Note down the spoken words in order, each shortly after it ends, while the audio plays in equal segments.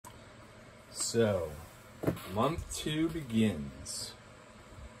So, month 2 begins.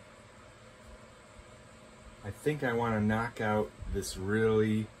 I think I want to knock out this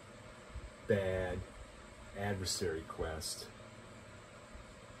really bad adversary quest.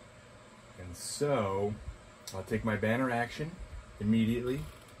 And so, I'll take my banner action immediately,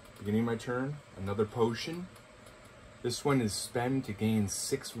 beginning my turn, another potion. This one is spend to gain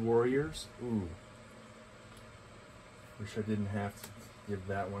 6 warriors. Ooh. Wish I didn't have to give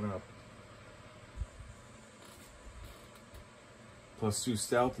that one up. +2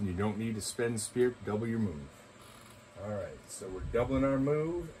 stealth, and you don't need to spend spirit to double your move. Alright, so we're doubling our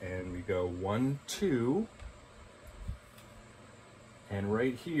move, and we go 1, 2. And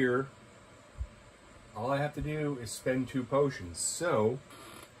right here, all I have to do is spend 2 potions. So,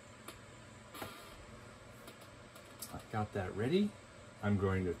 I've got that ready. I'm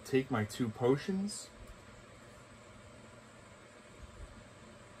going to take my 2 potions,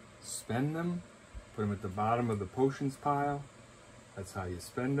 spend them, put them at the bottom of the potions pile. That's how you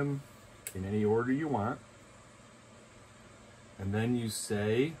spend them, in any order you want. And then you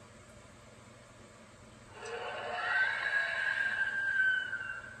say,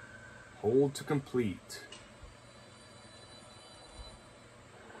 hold to complete.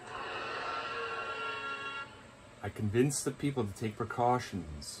 I convince the people to take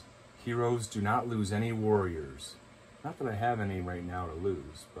precautions. Heroes do not lose any warriors. Not that I have any right now to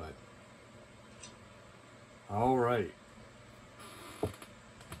lose, but... Alright.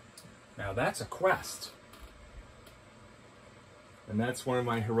 Now that's a quest. And that's one of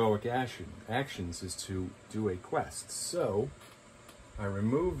my heroic actions is to do a quest. So, I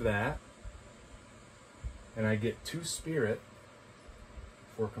remove that, and I get 2 spirit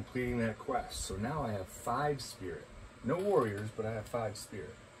for completing that quest. So now I have 5 spirit. No warriors, but I have 5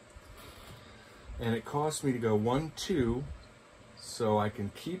 spirit. And it costs me to go 1, 2, so I can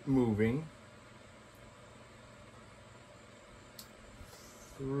keep moving.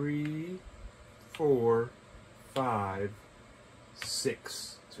 3, 4, 5,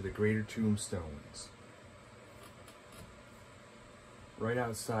 6 to the greater tombstones. Right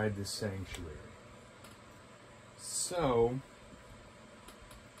outside this sanctuary. So,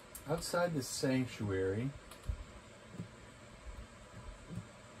 outside this sanctuary,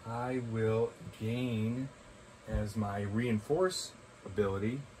 I will gain, as my reinforce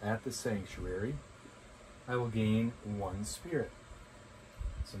ability at the sanctuary, I will gain 1 spirit.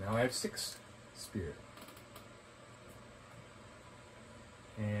 So now I have 6 spirit.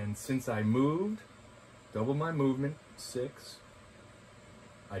 And since I moved, double my movement, 6.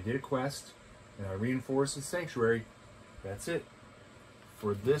 I did a quest, and I reinforced the sanctuary. That's it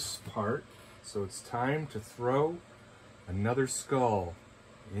for this part. So it's time to throw another skull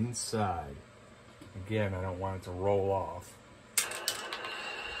inside. Again, I don't want it to roll off.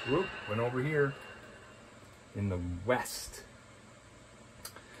 Whoop, went over here in the west.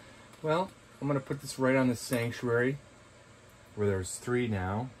 Well, I'm going to put this right on the sanctuary, where there's 3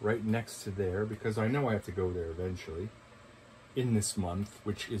 now, right next to there, because I know I have to go there eventually, in this month,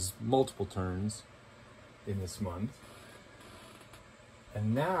 which is multiple turns in this month.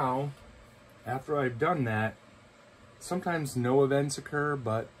 And now, after I've done that, sometimes no events occur,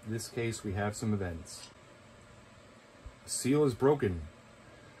 but in this case we have some events. The seal is broken.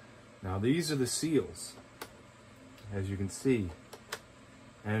 Now these are the seals, as you can see.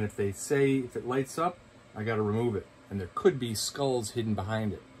 And if they say, if it lights up, I gotta remove it. And there could be skulls hidden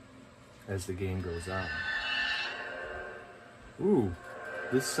behind it as the game goes on. Ooh,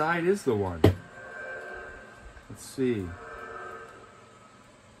 this side is the one. Let's see.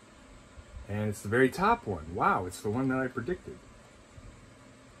 And it's the very top one. Wow, it's the one that I predicted.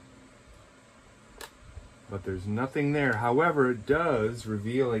 But there's nothing there. However, it does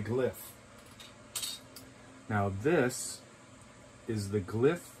reveal a glyph. Now this is the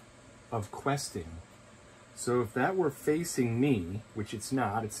glyph of questing. So if that were facing me, which it's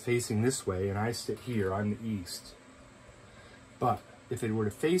not, it's facing this way, and I sit here on the east. But if it were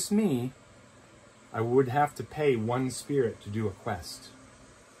to face me, I would have to pay 1 spirit to do a quest.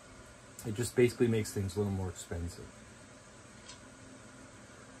 It just basically makes things a little more expensive.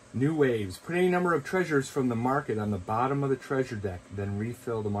 New waves. Put any number of treasures from the market on the bottom of the treasure deck, then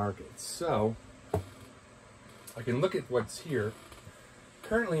refill the market. So, I can look at what's here.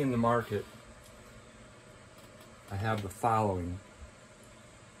 Currently in the market, I have the following.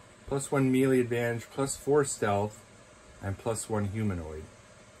 +1 melee advantage, +4 stealth, and +1 humanoid.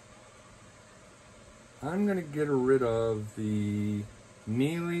 I'm going to get rid of the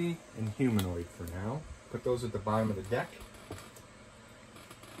melee and humanoid for now. Put those at the bottom of the deck.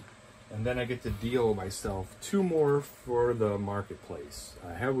 And then I get to deal myself 2 more for the marketplace.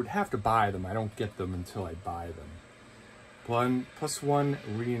 I would have to buy them. I don't get them until I buy them. +1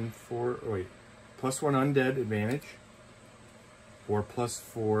 +1 undead advantage, or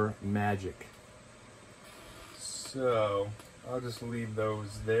 +4 magic. So I'll just leave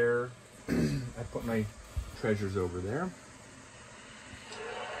those there. I put my treasures over there.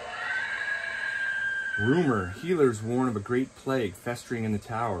 Rumor, healers warn of a great plague festering in the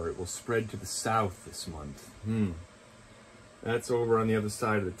tower. It will spread to the south this month. That's over on the other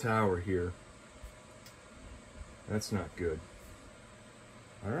side of the tower here. That's not good.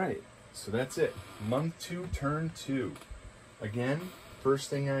 Alright, so that's it. Month 2, turn 2. Again, first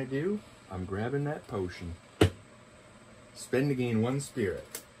thing I do, I'm grabbing that potion. Spend to gain 1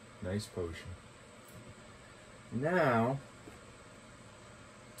 spirit. Nice potion. Now,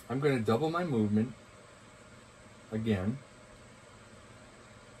 I'm going to double my movement again.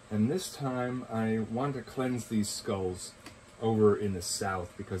 And this time, I want to cleanse these skulls over in the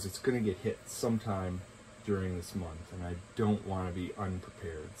south because it's going to get hit sometime during this month. And I don't want to be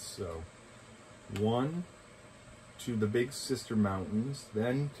unprepared. So, 1 to the Big Sister Mountains,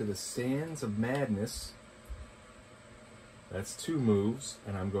 then to the Sands of Madness. That's 2 moves,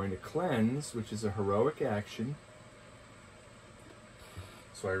 and I'm going to cleanse, which is a heroic action.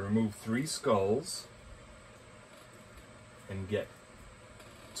 So I remove 3 skulls and get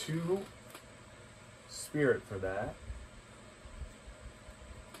 2 spirit for that.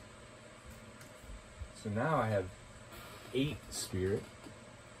 So now I have 8 spirit.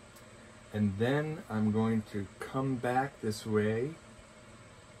 And then I'm going to come back this way.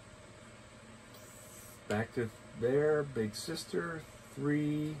 Back to there, Big Sister,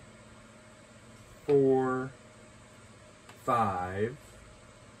 3, 4, 5,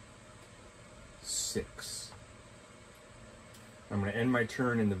 6. I'm going to end my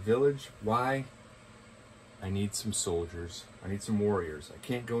turn in the village. Why? I need some soldiers. I need some warriors. I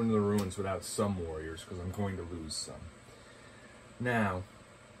can't go into the ruins without some warriors because I'm going to lose some. Now,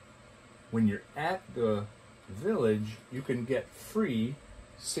 when you're at the village, you can get free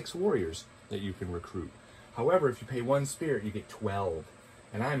 6 warriors that you can recruit. However, if you pay 1 spirit, you get 12.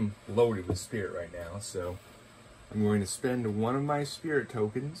 And I'm loaded with spirit right now, so I'm going to spend 1 of my spirit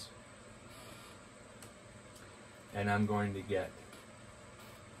tokens. And I'm going to get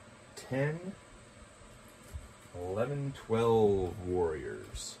 10, 11, 12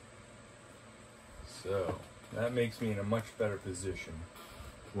 warriors. So that makes me in a much better position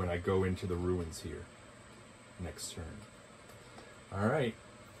when I go into the ruins here next turn. Alright,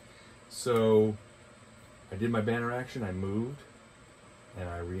 so I did my banner action, I moved, and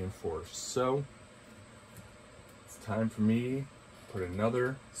I reinforced. So it's time for me to put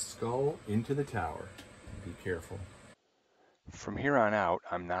another skull into the tower. Be careful. From here on out,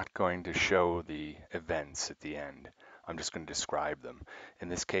 I'm not going to show the events at the end. I'm just going to describe them. In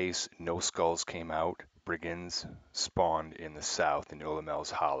this case, no skulls came out. Brigands spawned in the south in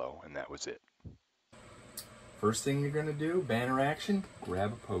Ulamel's Hollow, and that was it. First thing you're going to do, banner action,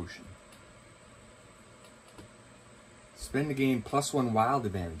 grab a potion. Spend to gain +1 wild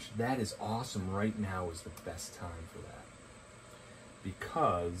advantage. That is awesome. Right now is the best time for that.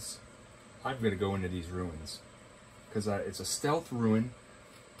 Because I'm going to go into these ruins. Because it's a stealth ruin.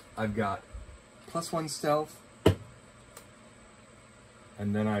 I've got +1 stealth.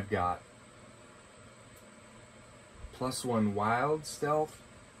 And then I've got +1 wild stealth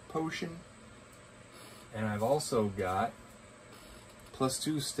potion. And I've also got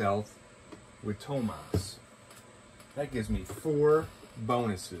 +2 stealth with Tomas. That gives me 4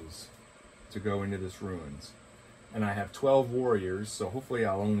 bonuses to go into this ruins. And I have 12 warriors, so hopefully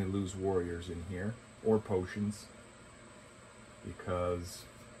I'll only lose warriors in here, or potions, because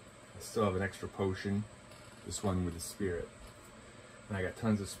I still have an extra potion, this one with the spirit. And I got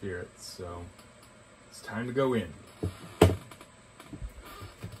tons of spirits, so it's time to go in.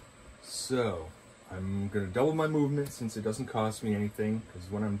 So, I'm going to double my movement since it doesn't cost me anything,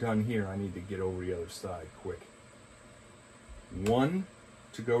 because when I'm done here, I need to get over the other side quick. 1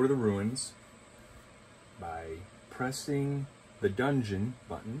 to go to the ruins by pressing the dungeon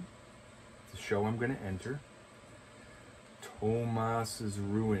button to show I'm going to enter. Tomas's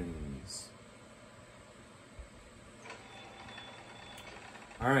ruins.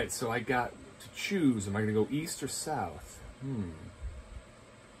 Alright, so I got to choose. Am I going to go east or south?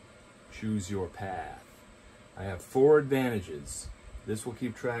 Choose your path. I have 4 advantages. This will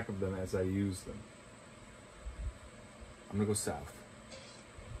keep track of them as I use them. I'm going to go south.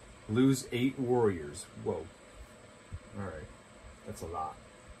 Lose 8 warriors. Whoa. Alright. That's a lot.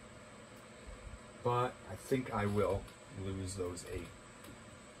 But I think I will lose those 8.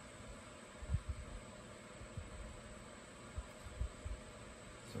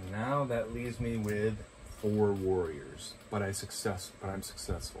 now that leaves me with 4 warriors, but I'm successful. I'm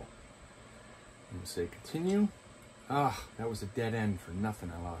gonna say continue. Ah, that was a dead end for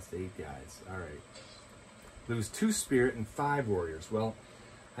nothing. I lost 8 guys. All right. Lose 2 spirit and 5 warriors. Well,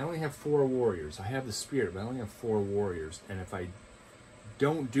 I only have 4 warriors. I have the spirit, but I only have 4 warriors. And if I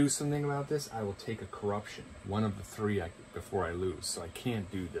don't do something about this, I will take a corruption. One of the 3 before I lose. So I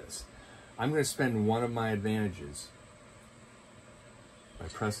can't do this. I'm going to spend one of my advantages by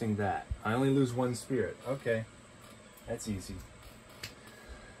pressing that. I only lose 1 spirit. Okay. That's easy.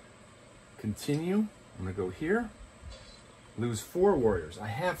 Continue. I'm going to go here. Lose 4 warriors. I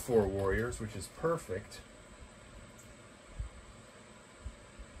have 4 warriors, which is perfect.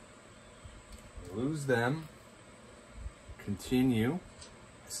 Lose them. Continue.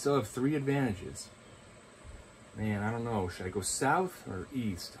 I still have 3 advantages. Man, I don't know. Should I go south or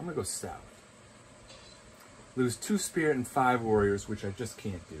east? I'm going to go south. Lose 2 spirit and 5 warriors, which I just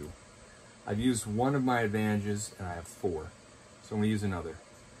can't do. I've used one of my advantages, and I have 4. So I'm going to use another.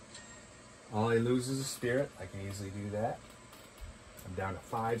 All I lose is a spirit. I can easily do that. I'm down to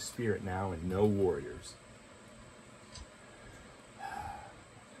 5 spirit now and no warriors.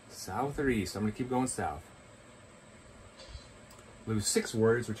 South or east? I'm going to keep going south. Lose 6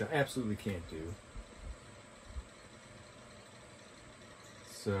 warriors, which I absolutely can't do.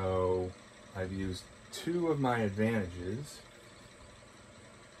 So I've used 2 of my advantages.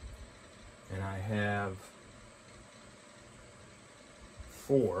 And I have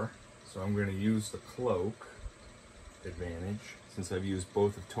 4. So I'm going to use the cloak advantage, since I've used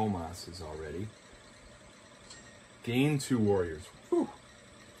both of Tomas's already. Gain 2 warriors. Whew.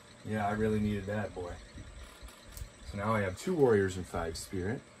 Yeah, I really needed that, boy. So now I have 2 warriors and 5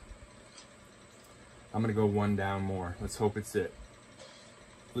 spirit. I'm going to go 1 down more. Let's hope it's it.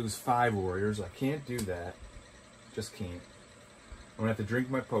 Lose 5 warriors. I can't do that. Just can't. I'm going to have to drink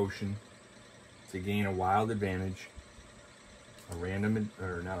my potion to gain a wild advantage. A random,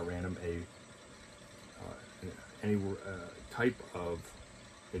 or not a random, any type of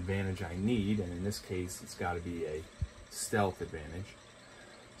advantage I need, and in this case it's got to be a stealth advantage.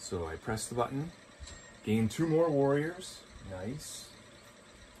 So I press the button, gain 2 more warriors, nice.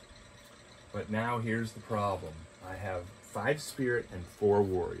 But now here's the problem. I have 5 spirit and 4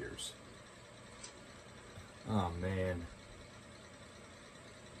 warriors. Oh man.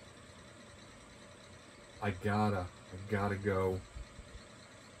 I gotta go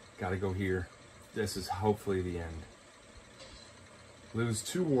here. This is hopefully the end. Lose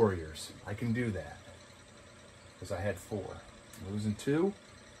 2 warriors. I can do that. Because I had 4. Losing 2.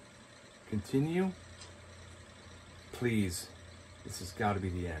 Continue. Please. This has got to be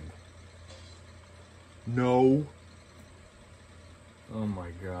the end. No. Oh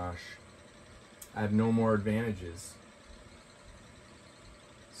my gosh. I have no more advantages.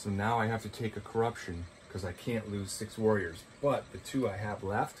 So now I have to take a corruption because I can't lose 6 warriors. But the 2 I have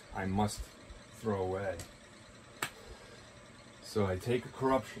left, I must throw away. So I take a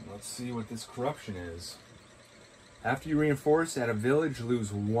corruption. Let's see what this corruption is. After you reinforce at a village,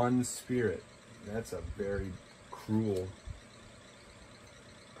 lose 1 spirit. That's a very cruel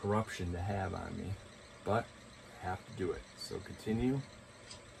corruption to have on me. But I have to do it. So continue.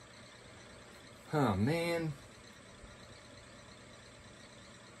 Oh man.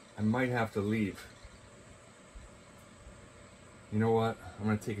 I might have to leave. You know what? I'm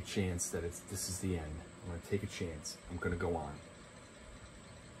going to take a chance that this is the end. I'm going to take a chance. I'm going to go on.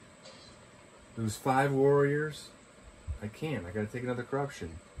 Lose 5 warriors. I can't. I got to take another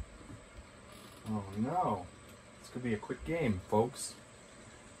corruption. Oh no. This could be a quick game, folks.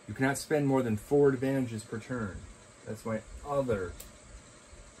 You cannot spend more than 4 advantages per turn. That's my other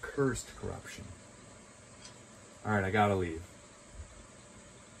cursed corruption. Alright, I gotta leave.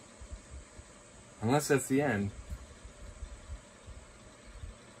 Unless that's the end.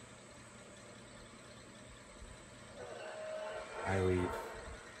 I leave.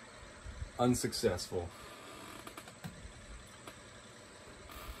 Unsuccessful.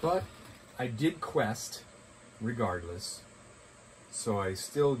 But I did quest regardless. So I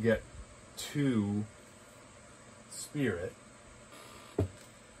still get 2 spirit.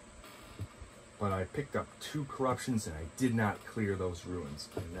 But I picked up 2 corruptions and I did not clear those ruins.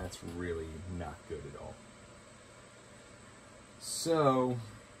 And that's really not good at all. So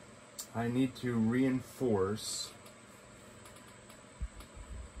I need to reinforce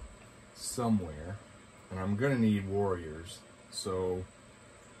somewhere. And I'm going to need warriors. So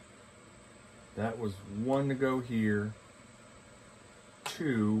that was 1 to go here.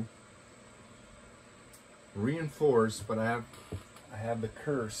 2 reinforce, but I have the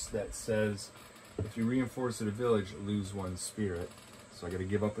curse that says if you reinforce at a village, lose 1 spirit. So I got to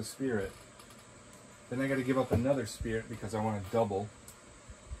give up a spirit. Then I got to give up another spirit because I want to double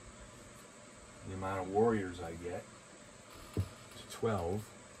the amount of warriors I get to 12.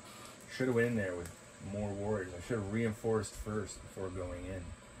 Should have went in there with more warriors. I should have reinforced first before going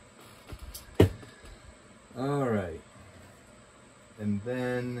in. All right. And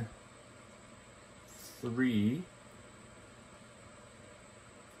then 3.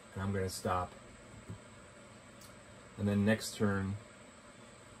 And I'm going to stop. And then next turn,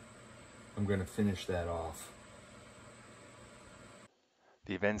 I'm going to finish that off.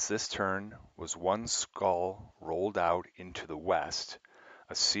 The events this turn was 1 skull rolled out into the west,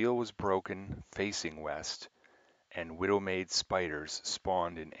 a seal was broken facing west, and widow-made spiders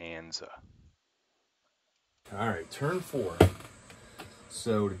spawned in Anza. Alright, turn 4.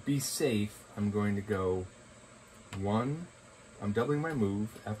 So to be safe, I'm going to go 1. I'm doubling my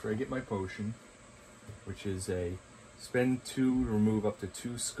move after I get my potion, which is a spend 2 to remove up to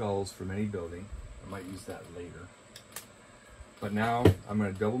 2 skulls from any building. I might use that later. But now I'm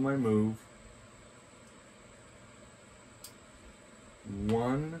going to double my move.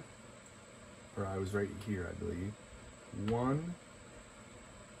 1, or I was right here, I believe. 1,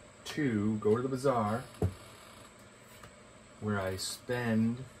 2, go to the bazaar, where I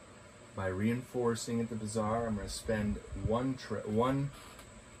spend, by reinforcing at the bazaar, I'm going to spend one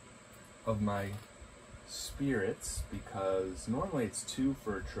of my spirits, because normally it's 2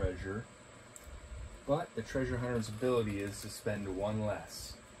 for a treasure, but the treasure hunter's ability is to spend 1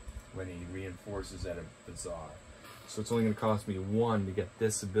 less when he reinforces at a bazaar. So it's only going to cost me 1 to get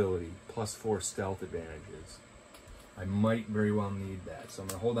this ability, plus 4 stealth advantages. I might very well need that, so I'm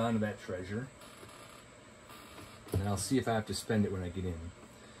going to hold on to that treasure, and I'll see if I have to spend it when I get in.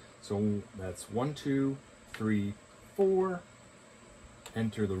 So that's 1, 2, 3, 4.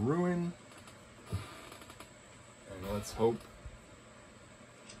 Enter the ruin, and let's hope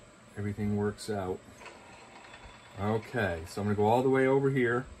everything works out. Okay, so I'm going to go all the way over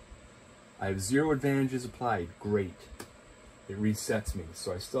here. I have 0 advantages applied. Great. It resets me.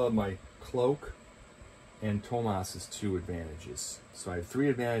 So I still have my cloak and Tomas's 2 advantages. So I have 3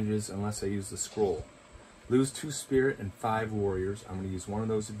 advantages unless I use the scroll. Lose 2 spirit and 5 warriors. I'm going to use one of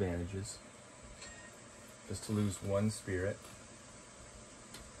those advantages just to lose 1 spirit.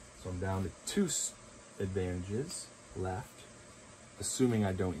 So I'm down to 2 advantages left, assuming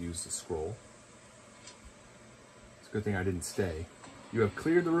I don't use the scroll. It's a good thing I didn't stay. You have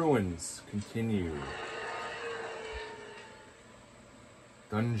cleared the ruins. Continue.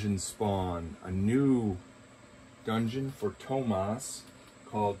 Dungeon spawn. A new dungeon for Tomas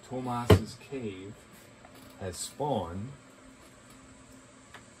called Tomas's Cave has spawned.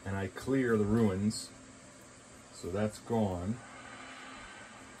 And I clear the ruins. So that's gone.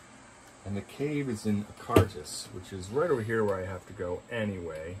 And the cave is in Akartis, which is right over here where I have to go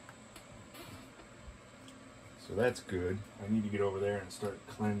anyway. So that's good. I need to get over there and start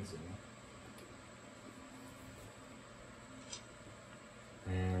cleansing.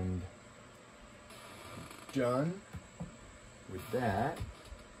 And done with that.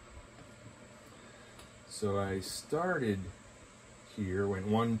 So I started here, went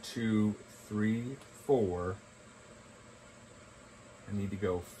 1, 2, 3, 4. I need to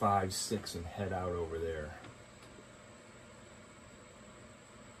go 5, 6 and head out over there.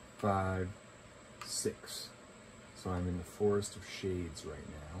 5, 6. So I'm in the Forest of Shades right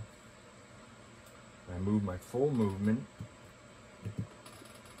now. I move my full movement.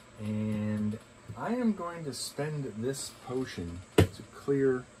 And I am going to spend this potion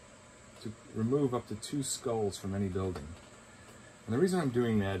to remove up to 2 skulls from any building. And the reason I'm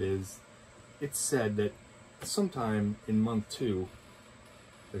doing that is, it's said that sometime in month 2,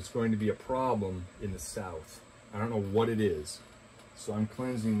 there's going to be a problem in the south. I don't know what it is. So I'm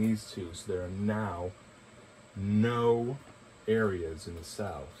cleansing these 2, so there are now no areas in the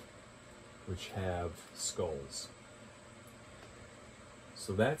south which have skulls.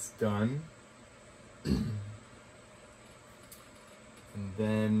 So that's done. And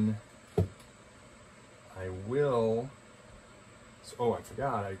then I will... Oh, I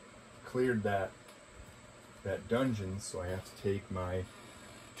forgot. I cleared that dungeon, so I have to take my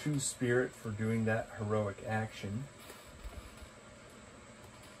 2 spirit for doing that heroic action.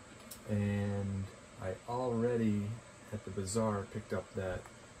 And I already, at the bazaar, picked up that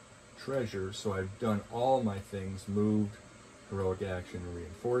treasure, so I've done all my things, moved, heroic action, and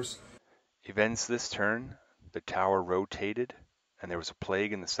reinforced. Events this turn, the tower rotated, and there was a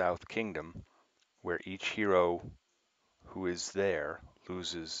plague in the South Kingdom, where each hero who is there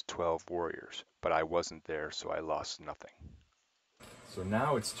loses 12 warriors. But I wasn't there, so I lost nothing. So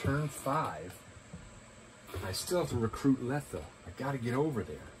now it's turn 5. I still have to recruit Letha. I gotta get over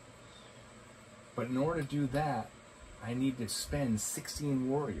there. But in order to do that, I need to spend 16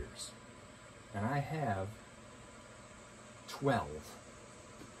 warriors. And I have 12.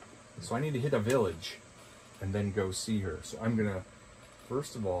 So I need to hit a village and then go see her. So I'm gonna,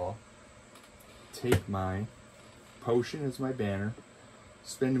 first of all, take my potion as my banner,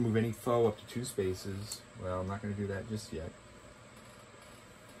 spend to move any foe up to 2 spaces. Well, I'm not gonna do that just yet.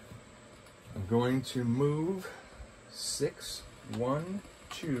 I'm going to move 6, 1,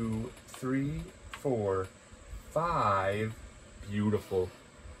 2, 3, 4, 5. Beautiful.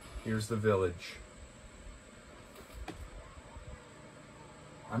 Here's the village.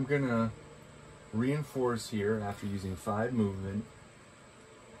 I'm gonna reinforce here after using 5 movement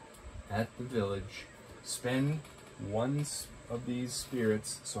at the village. Spend 1 of these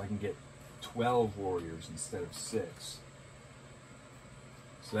spirits so I can get 12 warriors instead of 6.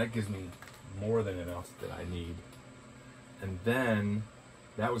 So that gives me more than enough that I need. And then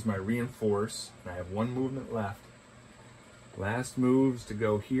that was my reinforce, and I have 1 movement left. Last moves to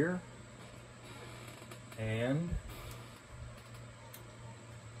go here, and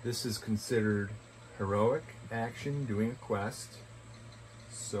this is considered heroic action, doing a quest.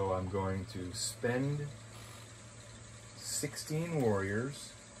 So I'm going to spend 16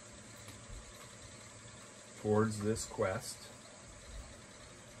 warriors towards this quest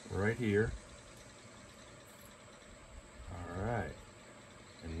right here. All right,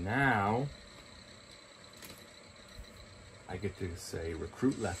 and now I get to say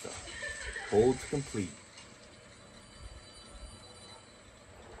recruit Letha, hold to complete.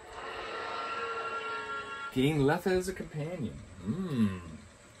 Gain Letha as a companion.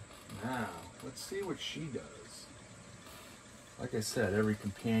 Now, let's see what she does. Like I said, every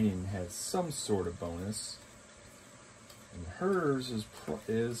companion has some sort of bonus. And hers is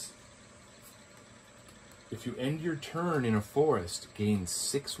if you end your turn in a forest, gain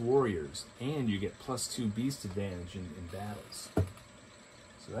 6 warriors, and you get +2 beast advantage in battles.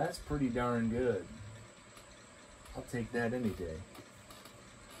 So that's pretty darn good. I'll take that any day.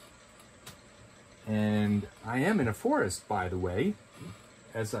 And I am in a forest, by the way.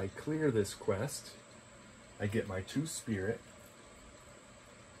 As I clear this quest, I get my 2 spirit.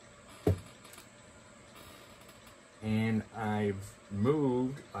 And I've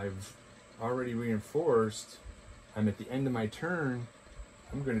moved, I've already reinforced. I'm at the end of my turn.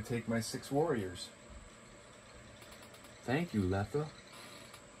 I'm going to take my 6 warriors. Thank you, Letha.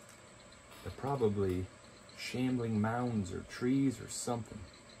 They're probably shambling mounds or trees or something.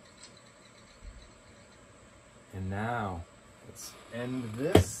 And now, let's end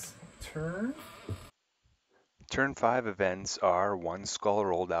this turn. Turn 5 events are 1 skull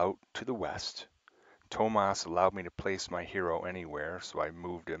rolled out to the west. Tomas allowed me to place my hero anywhere, so I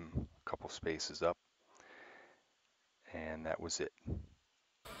moved him a couple spaces up. And that was it.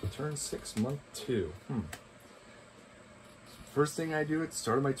 Turn 6, month 2. First thing I do at the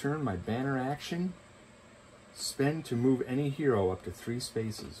start of my turn, my banner action. Spend to move any hero up to 3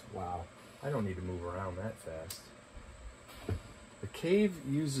 spaces. Wow, I don't need to move around that fast. The cave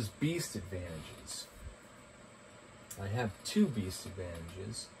uses beast advantages. I have 2 beast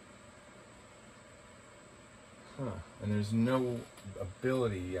advantages. And there's no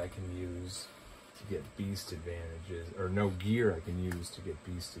ability I can use to get beast advantages, or no gear I can use to get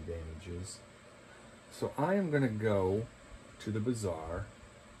beast advantages. So I am going to go to the bazaar.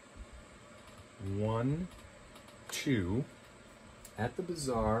 1, 2. At the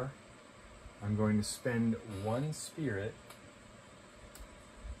bazaar, I'm going to spend 1 spirit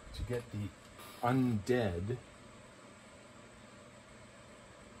to get the undead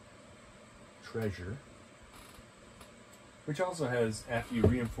treasure, which also has, after you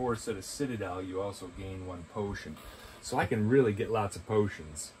reinforce at a citadel, you also gain 1 potion. So I can really get lots of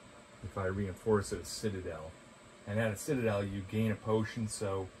potions if I reinforce at a citadel. And at a citadel, you gain a potion,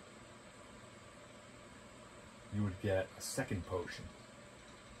 so you would get a 2nd potion.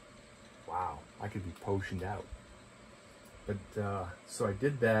 Wow, I could be potioned out. But, so I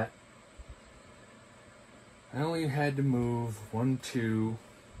did that. I only had to move 1, 2,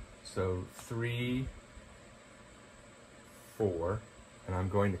 so 3, 4, and I'm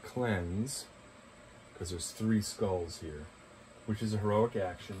going to cleanse, because there's 3 skulls here, which is a heroic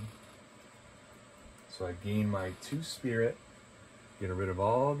action. So I gain my 2 spirit, get rid of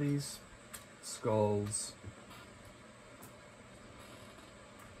all these skulls,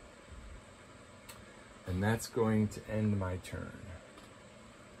 and that's going to end my turn.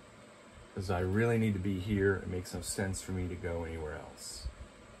 Because I really need to be here, it makes no sense for me to go anywhere else.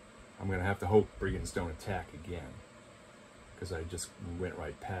 I'm going to have to hope brigands don't attack again, because I just went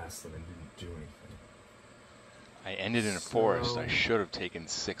right past them and didn't do anything. I ended in a forest. I should have taken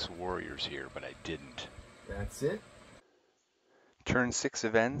 6 warriors here, but I didn't. That's it. Turn 6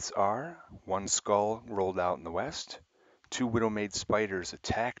 events are 1 skull rolled out in the west, 2 Widowmaid spiders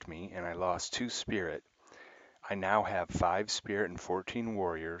attacked me and I lost 2 spirit. I now have 5 spirit and 14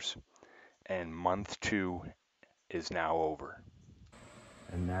 warriors, and month 2 is now over.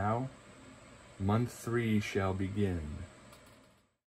 And now, month 3 shall begin.